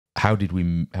how did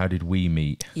we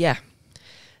meet? Yeah.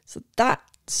 So that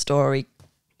story,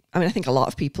 I mean, I think a lot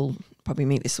of people probably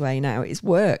meet this way now, is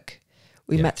work.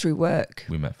 We met through work.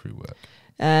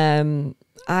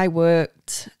 I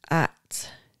worked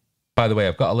at... By the way,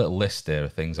 I've got a little list here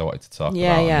of things I wanted to talk about,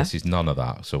 and this is none of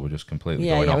that, so we're just completely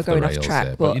going off the rails track,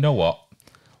 here. But you know what?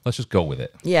 Let's just go with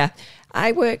it. Yeah.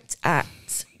 I worked at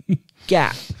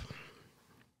Gap.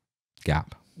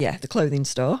 Gap? Yeah, the clothing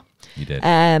store. You did.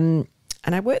 And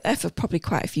I worked there for probably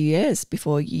quite a few years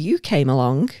before you came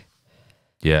along.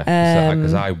 Yeah,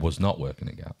 because I was not working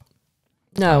at Gap.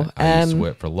 No. I used to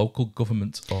work for a local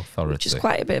government authority. Which is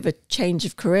quite a bit of a change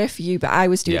of career for you, but I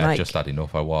was doing I just had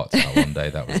enough. I walked out one day,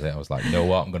 that was it. I was like, you know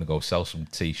what, I'm going to go sell some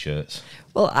T-shirts.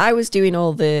 Well, I was doing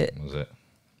all the... Was it?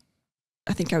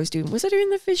 I think I was doing... Was I doing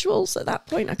the visuals at that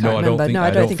point? I can't remember.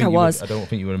 I don't think I was. I don't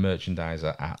think you were a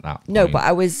merchandiser at that point. No, but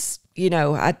I was,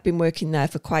 I'd been working there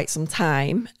for quite some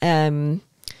time.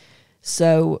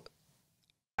 So...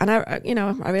 And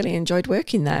I really enjoyed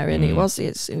working there, and it was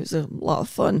a lot of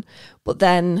fun. But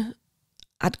then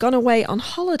I'd gone away on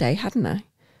holiday, hadn't I?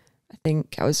 I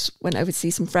think went over to see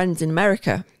some friends in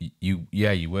America. You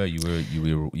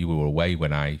were away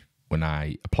when I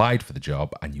applied for the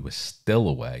job, and you were still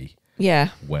away. Yeah.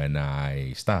 When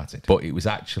I started, but it was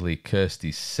actually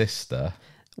Kirsty's sister.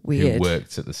 Weird. Who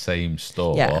worked at the same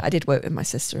store. Yeah, I did work with my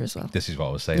sister as well. This is what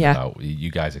I was saying about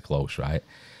you guys are close, right?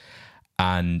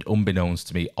 And unbeknownst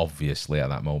to me, obviously, at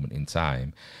that moment in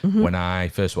time, when I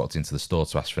first walked into the store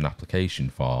to ask for an application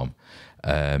form,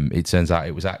 it turns out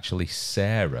it was actually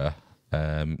Sarah,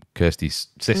 Kirsty's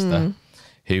sister,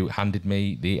 who handed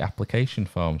me the application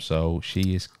form. So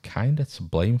she is kind of to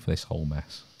blame for this whole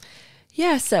mess.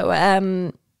 Yeah. So,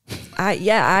 I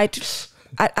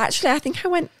think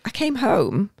I came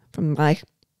home from my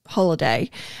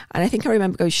holiday, and I think I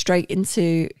remember going straight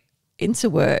into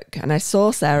work, and I saw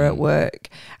Sarah at work.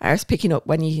 I was picking up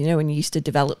when you used to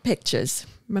develop pictures.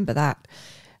 Remember that?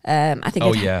 I think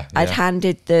I'd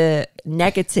handed the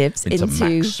negatives into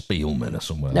Max Spielman or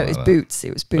somewhere. No, it was Boots.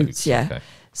 It was Boots. Yeah. Okay.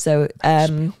 So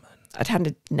I'd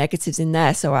handed negatives in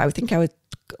there. So I think I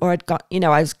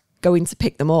was going to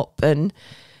pick them up, and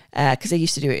because they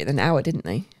used to do it in an hour, didn't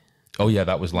they? Oh yeah,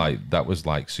 that was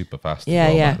like super fast.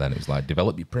 Yeah, back then it was like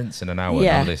develop your prints in an hour.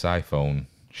 Yeah. Now this iPhone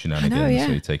shenanigans,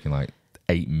 so you're taking like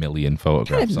 8 million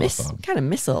photographs. Kind of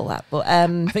miss all that, but I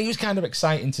think it was kind of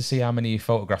exciting to see how many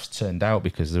photographs turned out,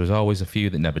 because there was always a few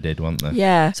that never did, weren't there?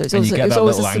 Yeah, so it's always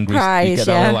a surprise. You get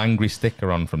that little angry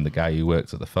sticker on from the guy who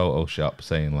works at the photo shop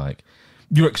saying like,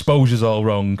 your exposure's all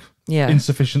wrong. Yeah,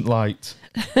 insufficient light.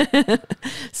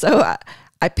 So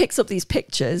I picked up these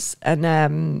pictures, and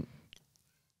and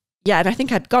I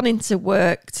think I'd gone into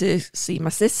work to see my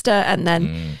sister, and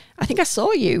then I think I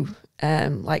saw you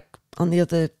like on the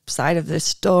other side of the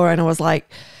store, and I was like,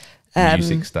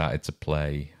 music started to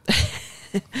play.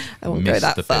 I won't go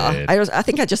that far. I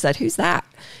think I just said, "Who's that?"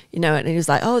 And he was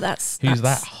like, "Oh, that's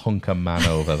that hunk of man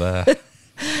over there."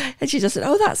 And she just said,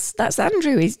 "Oh, that's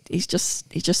Andrew. He's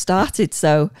just started."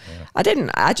 So I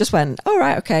didn't. I just went, "All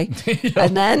right, okay."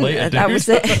 And then that was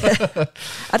it.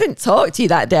 I didn't talk to you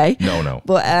that day. No.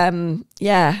 But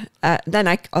then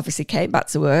I obviously came back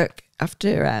to work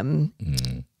after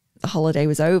the holiday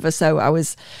was over. So I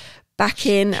was back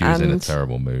in. She was in a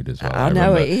terrible mood as well. I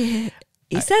know. He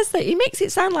says that he makes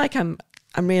it sound like I'm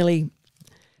really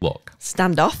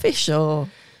standoffish or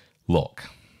look.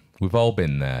 We've all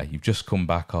been there. You've just come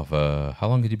back off how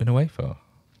long had you been away for?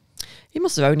 He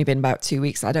must have only been about 2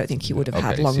 weeks. I don't think he would have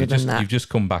had longer than that. You've just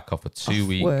come back off a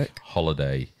 2-week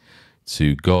holiday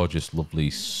to gorgeous,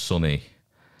 lovely, sunny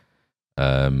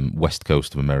west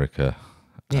coast of America.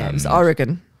 Yeah, it was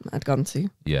Oregon I'd gone to.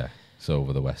 Yeah, so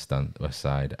over the west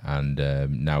side. And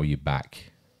now you're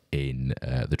back in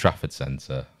the Trafford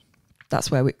Centre. That's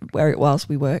where it was.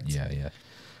 We worked.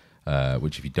 Yeah.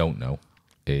 Which, if you don't know,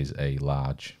 is a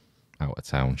large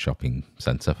out-of-town shopping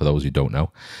centre, for those who don't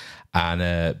know.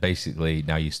 And basically,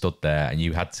 now you stood there and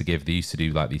you had to they used to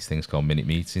do like these things called minute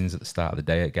meetings at the start of the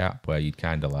day at Gap, where you'd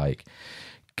kind of like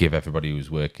give everybody who was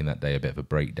working that day a bit of a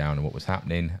breakdown of what was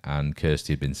happening. And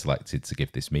Kirsty had been selected to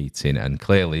give this meeting, and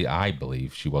clearly, I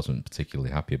believe she wasn't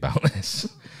particularly happy about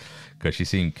this, because she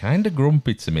seemed kind of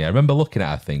grumpy to me. I remember looking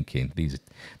at her thinking,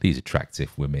 these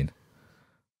attractive women,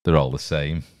 they're all the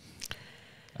same.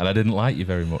 And I didn't like you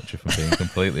very much, if I'm being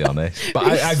completely honest. But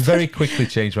I very quickly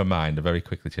changed my mind.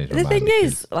 The thing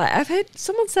is, like, I've heard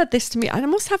someone said this to me, and it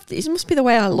must be the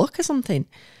way I look or something.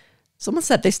 Someone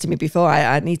said this to me before.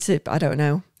 I need to, I don't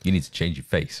know. You need to change your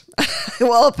face.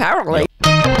 Well, apparently.